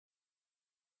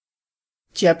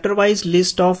chapter-wise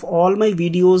list of all my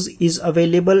videos is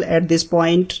available at this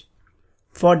point.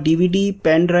 For DVD,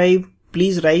 pen drive,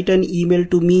 please write an email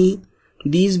to me.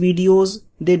 These videos,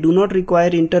 they do not require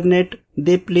internet,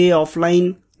 they play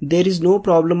offline, there is no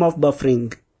problem of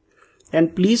buffering.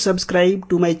 And please subscribe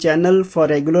to my channel for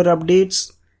regular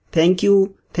updates. Thank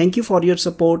you for your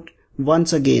support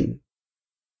once again.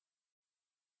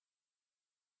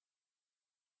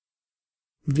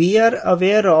 We are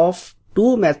aware of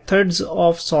two methods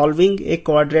of solving a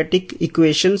quadratic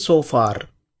equation so far.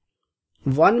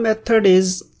 One method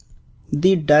is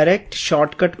the direct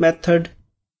shortcut method,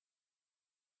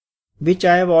 which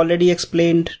I have already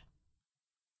explained.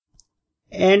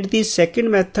 And the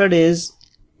second method is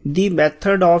the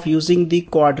method of using the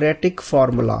quadratic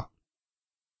formula.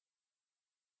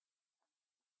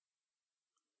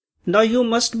 Now you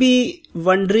must be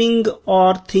wondering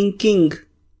or thinking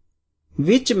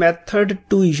which method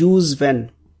to use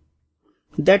when.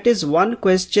 That is one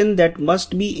question that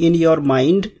must be in your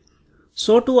mind.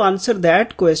 So to answer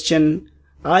that question,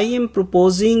 I am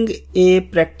proposing a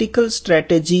practical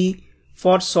strategy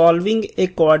for solving a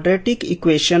quadratic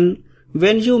equation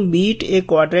when you meet a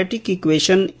quadratic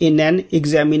equation in an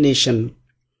examination.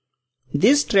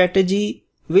 This strategy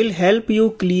will help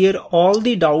you clear all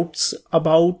the doubts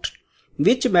about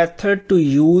which method to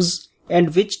use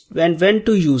and when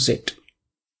to use it.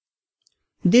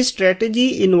 This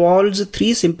strategy involves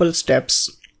three simple steps.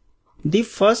 The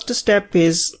first step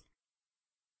is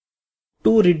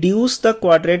to reduce the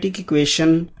quadratic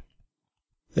equation,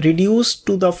 reduce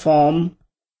to the form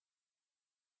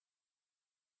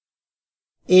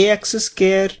ax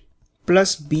square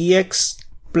plus bx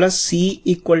plus c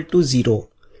equal to 0.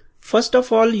 First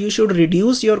of all, you should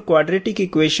reduce your quadratic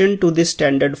equation to the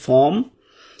standard form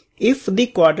if the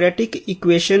quadratic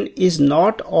equation is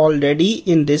not already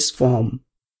in this form.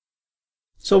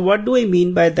 So what do I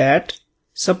mean by that?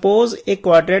 Suppose a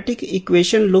quadratic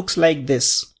equation looks like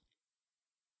this.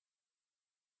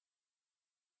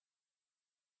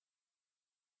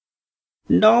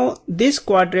 Now this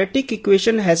quadratic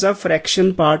equation has a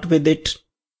fraction part with it.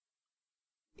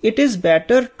 It is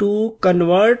better to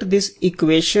convert this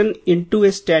equation into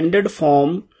a standard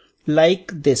form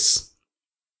like this.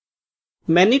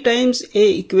 Many times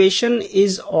a equation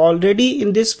is already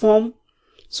in this form,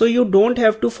 so you don't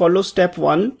have to follow step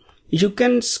 1. You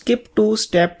can skip to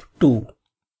step 2.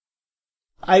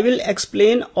 I will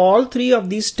explain all three of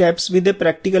these steps with a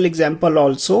practical example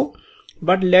also,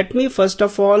 but let me first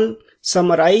of all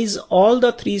summarize all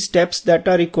the three steps that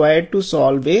are required to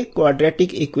solve a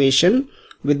quadratic equation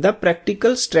with the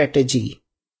practical strategy.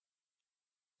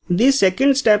 The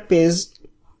second step is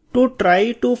to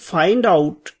try to find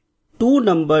out two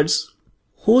numbers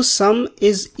whose sum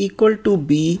is equal to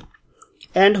b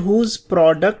and whose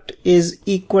product is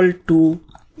equal to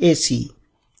AC.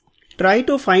 Try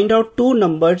to find out two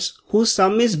numbers whose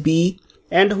sum is b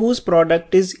and whose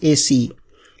product is AC.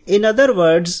 In other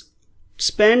words,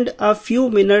 spend a few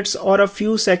minutes or a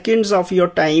few seconds of your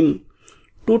time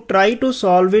to try to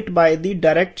solve it by the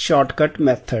direct shortcut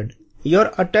method.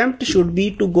 Your attempt should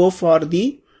be to go for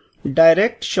the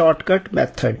direct shortcut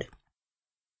method.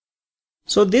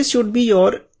 So this should be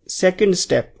your second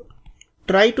step.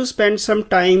 Try to spend some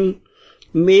time,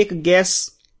 make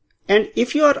guess, and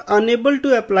if you are unable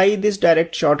to apply this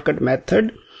direct shortcut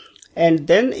method, and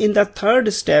then in the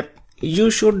third step you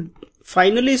should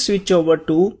finally switch over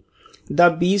to the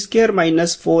b square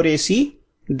minus 4ac,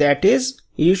 that is,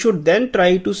 you should then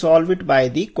try to solve it by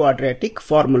the quadratic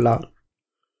formula.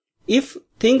 If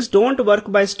things don't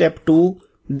work by step 2,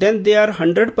 then they are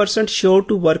 100% sure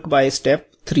to work by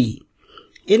step 3.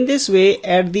 In this way,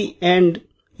 at the end,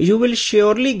 you will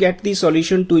surely get the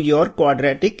solution to your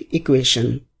quadratic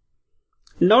equation.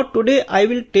 Now today I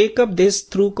will take up this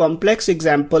through complex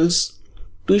examples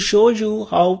to show you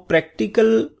how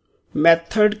practical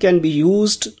method can be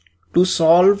used to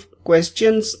solve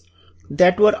questions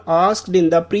that were asked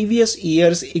in the previous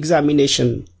year's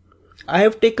examination. I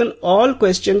have taken all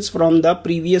questions from the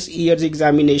previous year's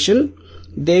examination.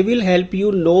 They will help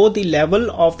you know the level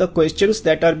of the questions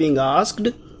that are being asked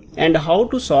and how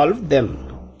to solve them.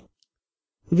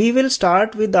 We will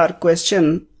start with our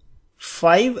question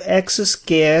 5x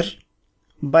square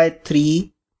by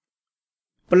 3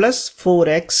 plus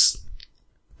 4x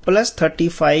plus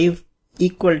 35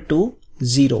 equal to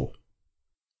 0.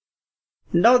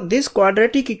 Now this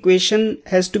quadratic equation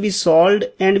has to be solved,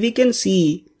 and we can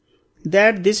see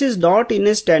that this is not in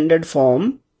a standard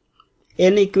form.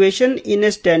 An equation in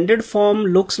a standard form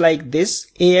looks like this: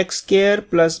 ax square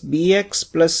plus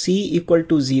bx plus c equal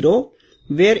to 0,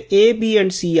 where a, b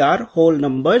and c are whole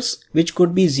numbers which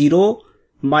could be 0,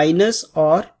 minus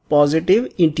or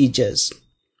positive integers.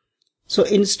 So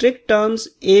in strict terms,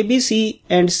 A, B, C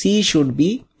and C should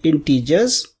be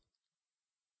integers.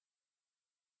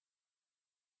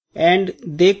 And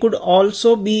they could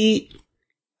also be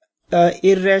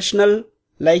irrational,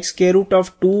 like square root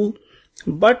of 2,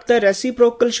 but the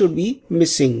reciprocal should be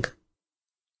missing.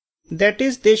 That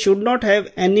is, they should not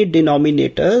have any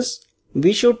denominators.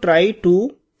 We should try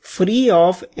to free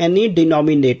off any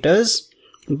denominators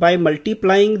by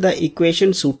multiplying the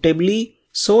equation suitably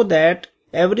so that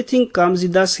everything comes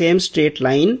in the same straight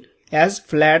line as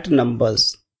flat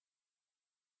numbers.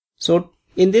 So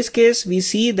in this case, we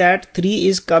see that 3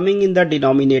 is coming in the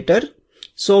denominator.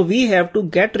 So we have to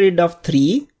get rid of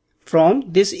 3 from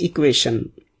this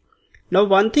equation. Now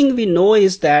one thing we know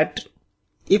is that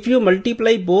if you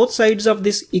multiply both sides of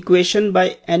this equation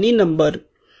by any number,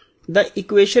 the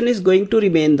equation is going to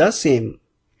remain the same.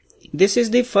 This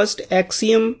is the first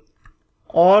axiom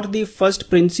or the first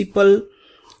principle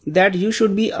that you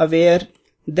should be aware,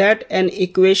 that an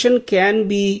equation can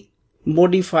be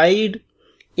modified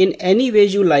in any way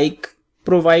you like,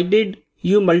 provided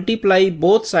you multiply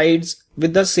both sides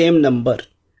with the same number.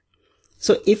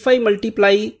 So if I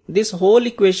multiply this whole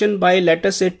equation by, let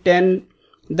us say, 10,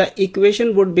 the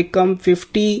equation would become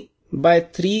 50 by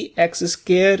 3x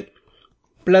square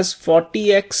plus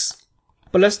 40x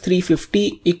plus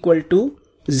 350 equal to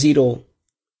 0.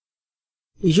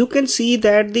 You can see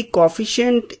that the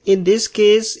coefficient in this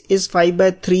case is 5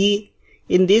 by 3.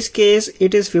 In this case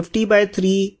it is 50 by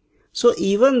 3. So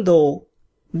even though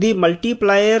the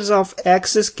multipliers of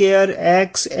x square,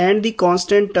 x and the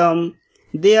constant term,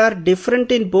 they are different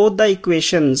in both the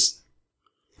equations,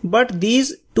 but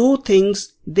these two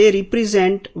things, they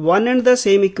represent one and the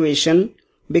same equation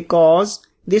because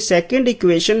the second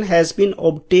equation has been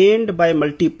obtained by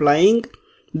multiplying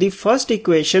the first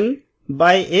equation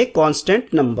by a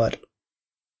constant number.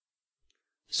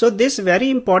 So this very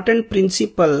important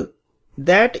principle,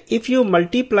 that if you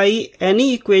multiply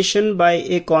any equation by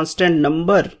a constant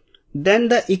number, then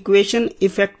the equation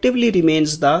effectively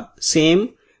remains the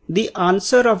same. The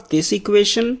answer of this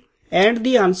equation and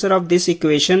the answer of this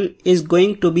equation is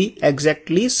going to be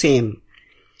exactly same.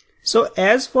 So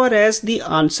as far as the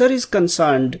answer is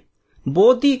concerned,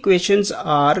 both the equations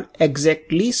are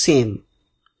exactly same.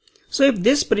 So if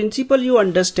this principle you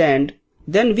understand,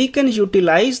 then we can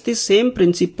utilize this same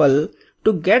principle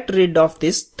to get rid of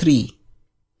this 3.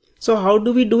 So how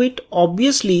do we do it?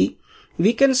 Obviously,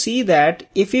 we can see that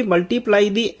if we multiply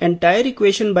the entire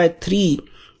equation by 3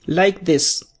 like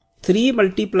this, 3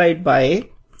 multiplied by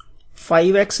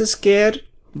 5x square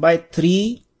by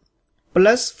 3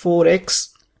 plus 4x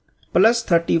plus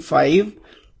 35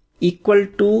 equal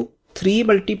to 3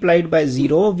 multiplied by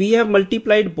 0. We have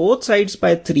multiplied both sides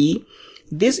by 3.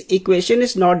 This equation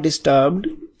is not disturbed.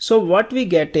 So what we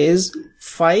get is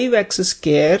 5x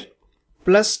square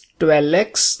plus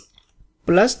 12x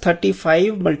plus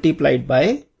 35 multiplied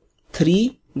by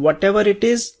 3, whatever it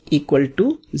is, equal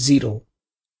to 0.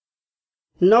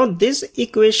 Now this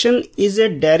equation is a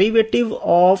derivative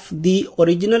of the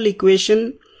original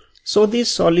equation. So the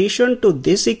solution to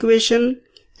this equation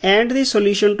and the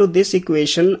solution to this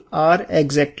equation are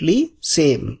exactly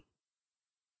same.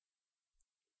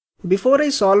 Before I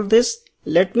solve this,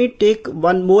 let me take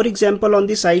one more example on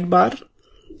the sidebar.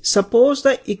 Suppose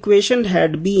the equation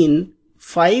had been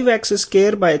 5x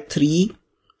square by 3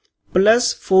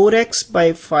 plus 4x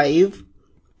by 5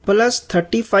 plus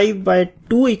 35 by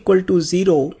 2 equal to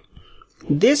 0.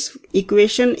 This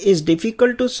equation is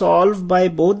difficult to solve by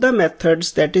both the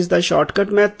methods, that is the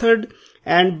shortcut method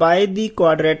and by the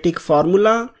quadratic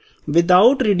formula,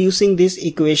 without reducing this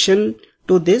equation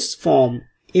to this form.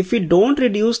 If we don't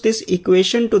reduce this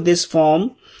equation to this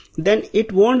form, then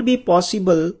it won't be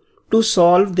possible to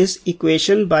solve this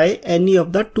equation by any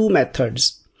of the two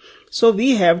methods. So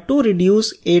we have to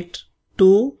reduce it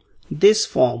to this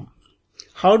form.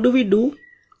 How do we do?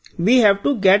 We have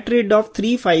to get rid of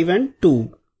 3, 5 and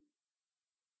 2.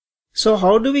 So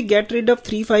how do we get rid of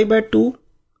 3, 5 by 2?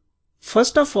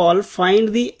 First of all, find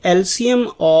the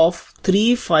LCM of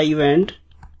 3, 5 and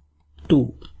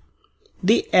 2.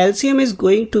 The LCM is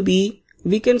going to be,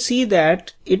 we can see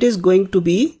that it is going to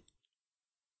be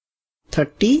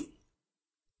 30.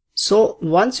 So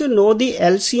once you know the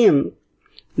LCM,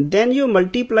 then you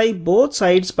multiply both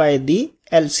sides by the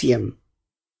LCM.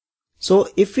 So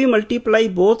if we multiply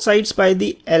both sides by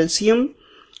the LCM,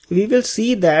 we will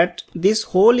see that this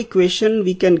whole equation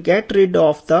we can get rid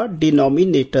of the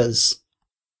denominators.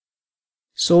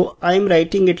 So I am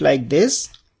writing it like this.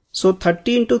 So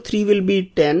 30 into 3 will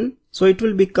be 10. So it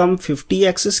will become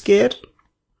 50x square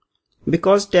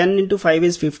because 10 into 5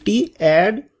 is 50.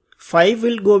 Add 5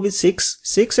 will go with 6.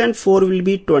 6 and 4 will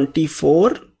be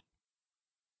 24.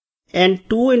 And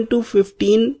 2 into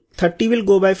 15, 30 will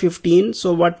go by 15.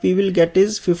 So what we will get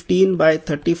is 15 by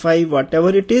 35, whatever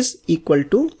it is, equal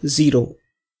to 0.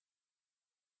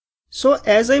 So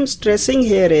as I'm stressing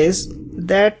here is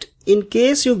that in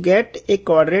case you get a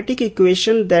quadratic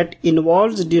equation that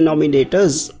involves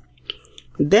denominators,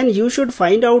 then you should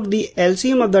find out the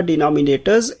LCM of the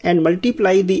denominators and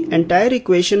multiply the entire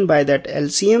equation by that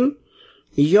LCM.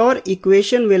 Your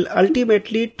equation will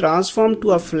ultimately transform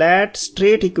to a flat,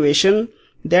 straight equation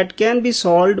that can be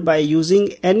solved by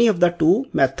using any of the two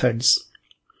methods.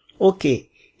 Okay,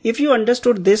 if you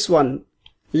understood this one,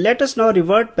 let us now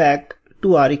revert back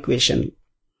to our equation.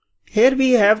 Here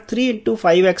we have 3 into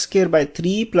 5x square by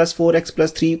 3 plus 4x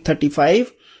plus 3,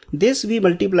 35. This we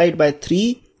multiplied by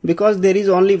 3 because there is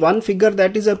only one figure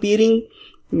that is appearing.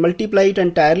 Multiply it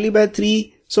entirely by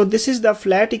 3. So this is the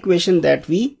flat equation that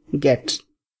we get.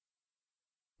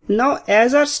 Now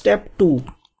as our step 2,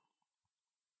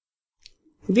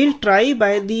 we'll try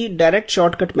by the direct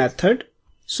shortcut method.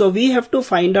 So we have to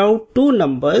find out two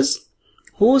numbers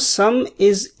whose sum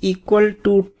is equal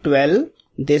to 12,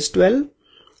 this 12,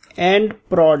 and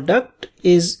product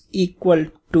is equal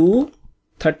to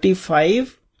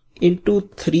 35 into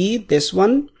 3, this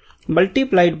one,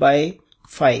 multiplied by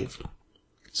 5.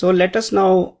 So let us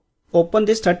now open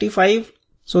this 35.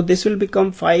 So this will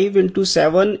become 5 into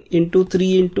 7 into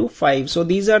 3 into 5. So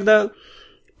these are the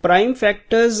prime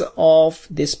factors of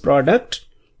this product.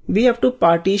 We have to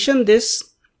partition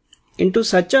this into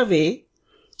such a way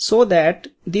so that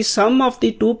the sum of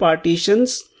the two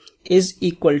partitions is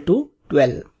equal to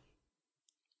 12.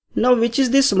 Now which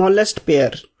is the smallest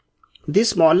pair? The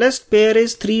smallest pair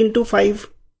is 3 into 5.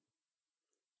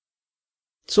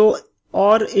 So,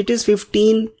 or it is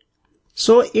 15.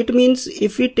 So it means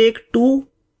if we take two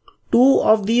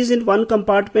of these in one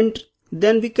compartment,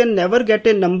 then we can never get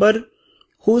a number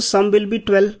whose sum will be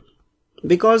 12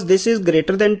 because this is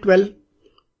greater than 12.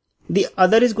 The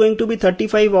other is going to be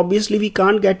 35. Obviously we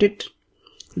can't get it.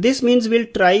 This means we'll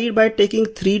try by taking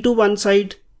 3 to one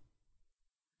side.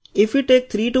 If we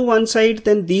take 3 to one side,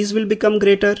 then these will become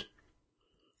greater.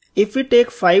 If we take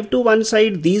 5 to one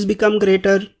side, these become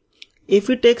greater. If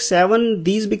we take 7,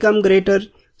 these become greater.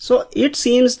 So it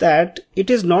seems that it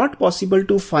is not possible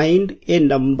to find a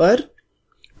number,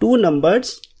 two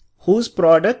numbers whose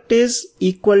product is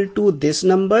equal to this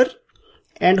number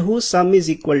and whose sum is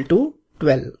equal to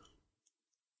 12.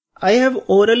 I have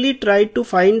orally tried to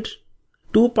find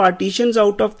two partitions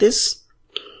out of this,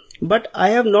 but I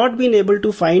have not been able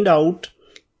to find out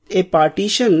a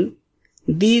partition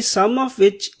the sum of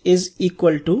which is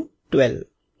equal to 12.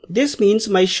 This means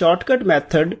my shortcut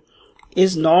method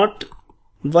is not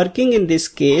working in this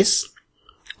case,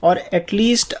 or at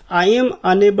least I am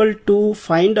unable to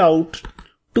find out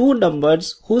two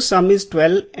numbers whose sum is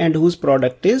 12 and whose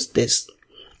product is this.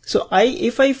 So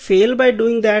if I fail by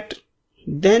doing that,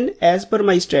 then as per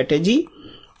my strategy,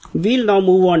 we'll now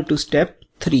move on to step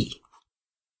 3.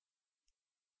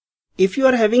 If you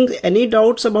are having any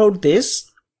doubts about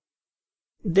this,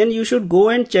 then you should go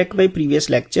and check my previous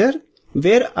lecture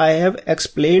where I have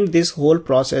explained this whole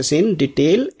process in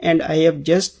detail and I have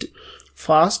just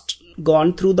fast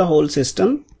gone through the whole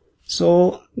system.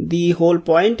 So the whole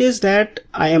point is that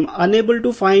I am unable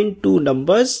to find two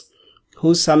numbers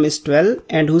whose sum is 12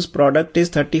 and whose product is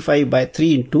 35 by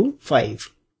 3 into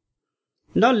 5.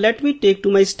 Now let me take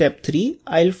to my step 3.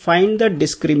 I'll find the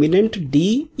discriminant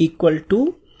D equal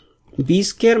to B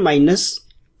square minus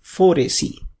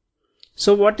 4AC.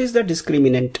 So what is the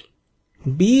discriminant?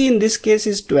 B in this case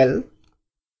is 12.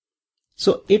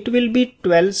 So it will be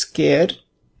 12 square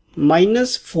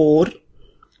minus 4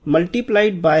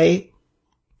 multiplied by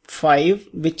 5,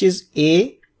 which is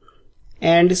A,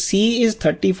 and C is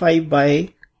 35 by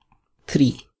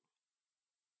 3.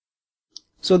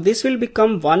 So this will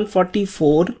become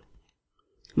 144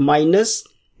 minus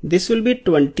this will be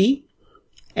 20,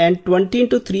 and 20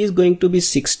 into 3 is going to be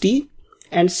 60.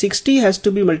 And 60 has to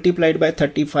be multiplied by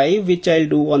 35, which I'll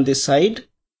do on this side.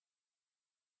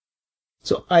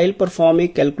 So I'll perform a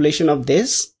calculation of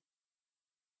this.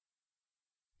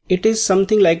 It is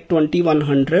something like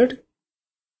 2100.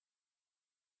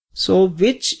 So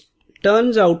which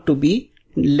turns out to be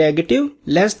negative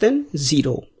less than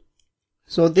 0.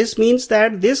 So this means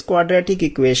that this quadratic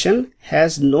equation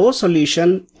has no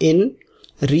solution in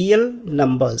real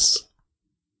numbers.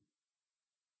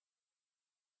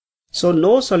 So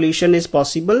no solution is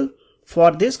possible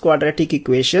for this quadratic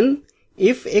equation.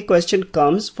 If a question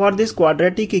comes for this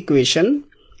quadratic equation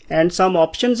and some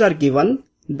options are given,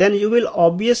 then you will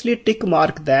obviously tick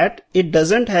mark that it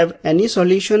doesn't have any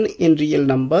solution in real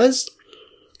numbers.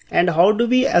 And how do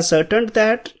we ascertain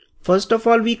that? First of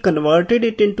all, we converted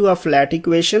it into a flat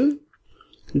equation.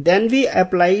 Then we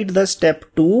applied the step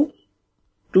 2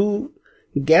 to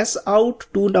guess out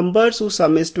two numbers whose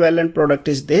sum is 12 and product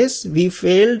is this. We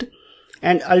failed,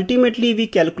 and ultimately we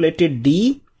calculated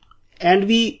D, and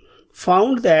we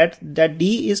found that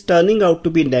D is turning out to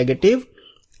be negative.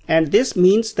 And this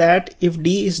means that if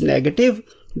D is negative,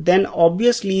 then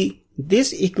obviously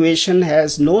this equation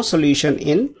has no solution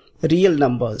in real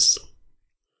numbers.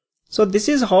 So this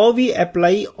is how we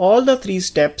apply all the three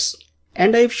steps,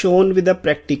 and I've shown with a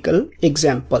practical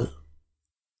example.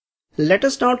 Let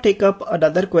us now take up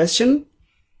another question.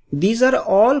 These are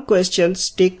all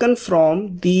questions taken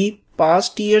from the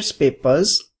past year's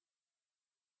papers.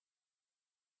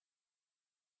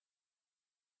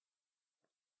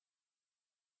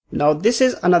 Now this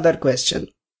is another question.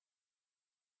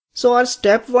 So our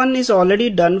step 1 is already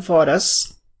done for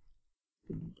us.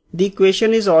 The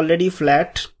equation is already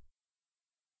flat,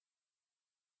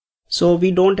 so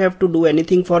we don't have to do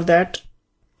anything for that.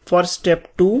 For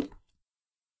step 2,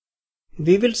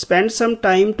 we will spend some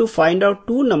time to find out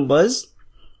two numbers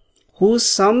whose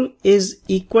sum is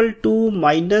equal to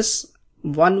minus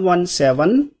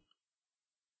 117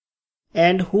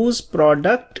 and whose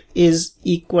product is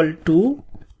equal to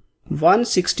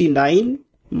 169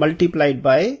 multiplied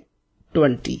by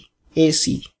 20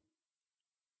 AC.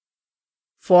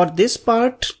 For this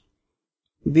part,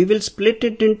 we will split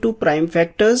it into prime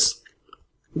factors.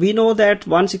 We know that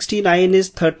 169 is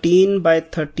 13 by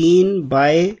 13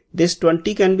 by this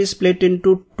 20 can be split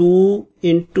into 2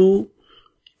 into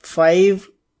 5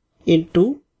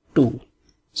 into 2.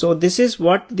 So this is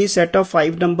what the set of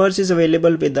 5 numbers is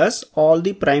available with us, all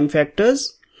the prime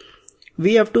factors.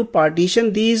 We have to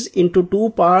partition these into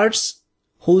two parts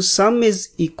whose sum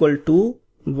is equal to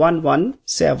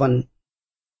 117.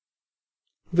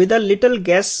 With a little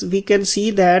guess, we can see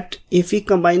that if we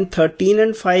combine 13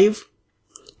 and 5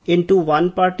 into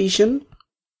one partition,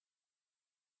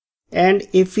 and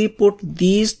if we put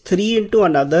these 3 into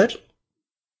another,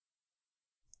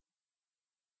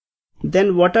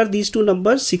 then what are these two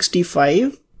numbers?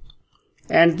 65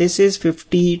 and this is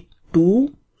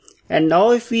 52. And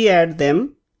now if we add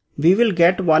them, we will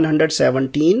get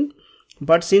 117.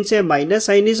 But since a minus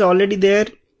sign is already there,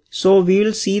 so we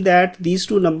will see that these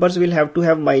two numbers will have to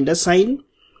have minus sign.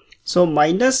 So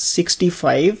minus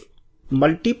 65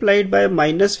 multiplied by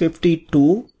minus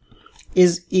 52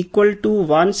 is equal to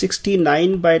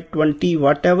 169 by 20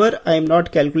 whatever. I am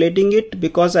not calculating it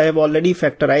because I have already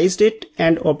factorized it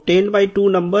and obtained my two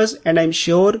numbers, and I am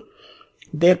sure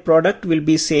their product will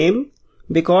be same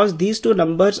because these two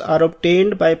numbers are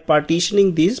obtained by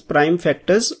partitioning these prime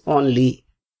factors only.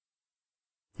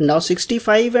 Now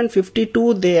 65 and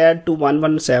 52, they add to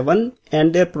 117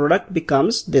 and their product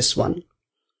becomes this one.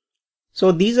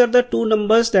 So these are the two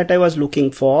numbers that I was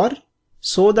looking for.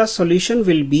 So the solution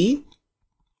will be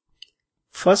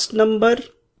first number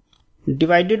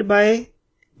divided by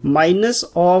minus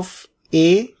of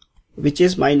A, which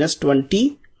is minus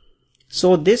 20.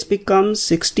 So this becomes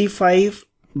 65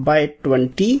 by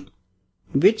 20,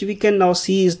 which we can now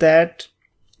see is that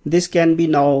this can be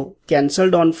now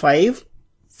cancelled on 5,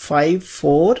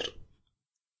 4.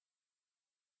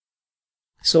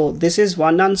 So this is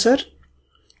one answer.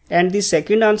 And the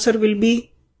second answer will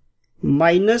be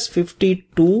minus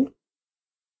 52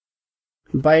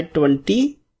 by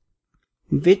 20,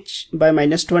 which by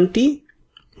minus 20,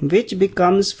 which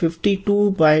becomes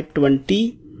 52 by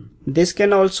 20. This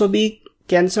can also be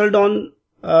cancelled on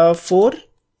 4.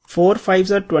 4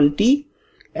 5s are 20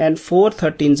 and 4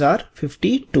 13s are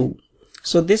 52.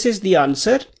 So this is the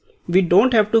answer. We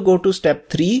don't have to go to step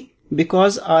 3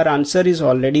 because our answer is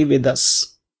already with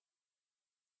us.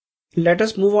 Let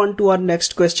us move on to our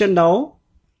next question now.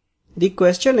 The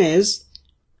question is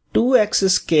 2x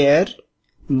square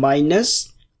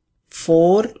minus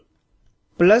 4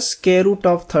 plus square root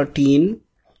of 13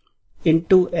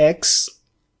 into x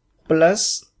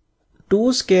plus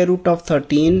 2 square root of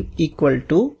 13 equal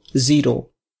to 0.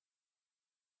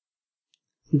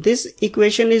 This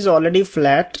equation is already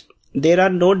flat. There are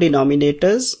no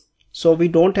denominators, so we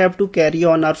don't have to carry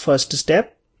on our first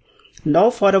step. Now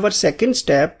for our second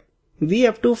step, we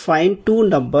have to find two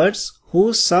numbers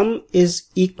whose sum is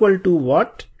equal to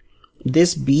what?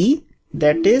 This b,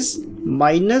 that is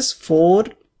minus 4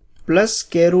 plus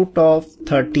square root of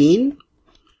 13,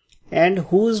 and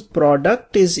whose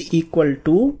product is equal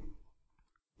to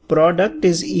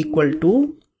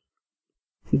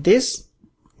this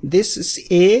is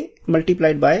a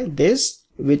multiplied by this,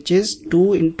 which is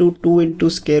 2 into 2 into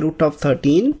square root of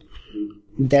 13,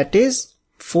 that is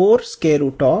 4 square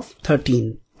root of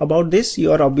 13. About this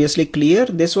you are obviously clear.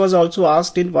 This was also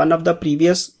asked in one of the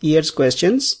previous year's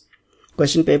question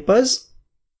papers.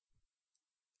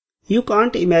 You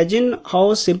can't imagine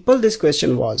how simple this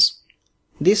question was.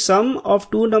 The sum of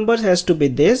two numbers has to be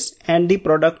this and the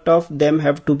product of them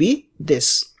have to be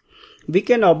this. We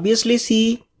can obviously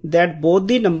see that both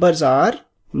the numbers are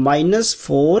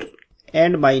 -4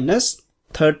 and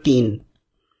 -13.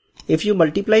 If you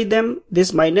multiply them,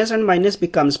 this minus and minus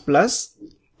becomes plus,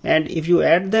 and if you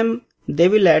add them, they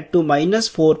will add to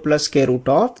 -4 plus square root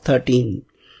of 13.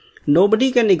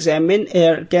 Nobody can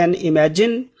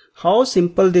imagine how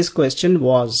simple this question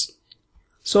was.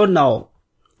 So now,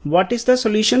 what is the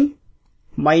solution?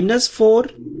 -4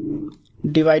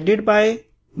 divided by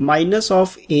minus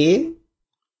of a,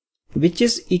 which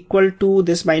is equal to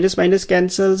this minus minus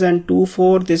cancels and 2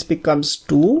 4, this becomes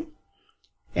 2,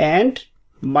 and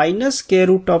minus square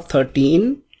root of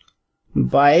 13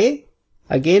 by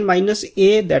again minus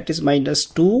a, that is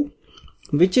 -2,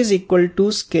 which is equal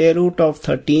to square root of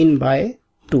 13 by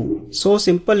 2. So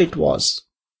simple it was.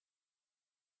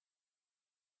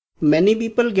 Many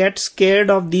people get scared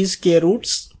of these square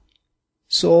roots.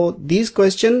 So these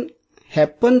questions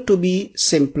happen to be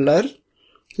simpler.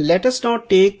 Let us now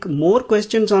take more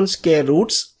questions on square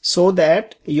roots so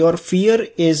that your fear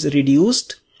is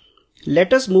reduced.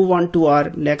 Let us move on to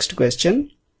our next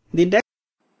question. The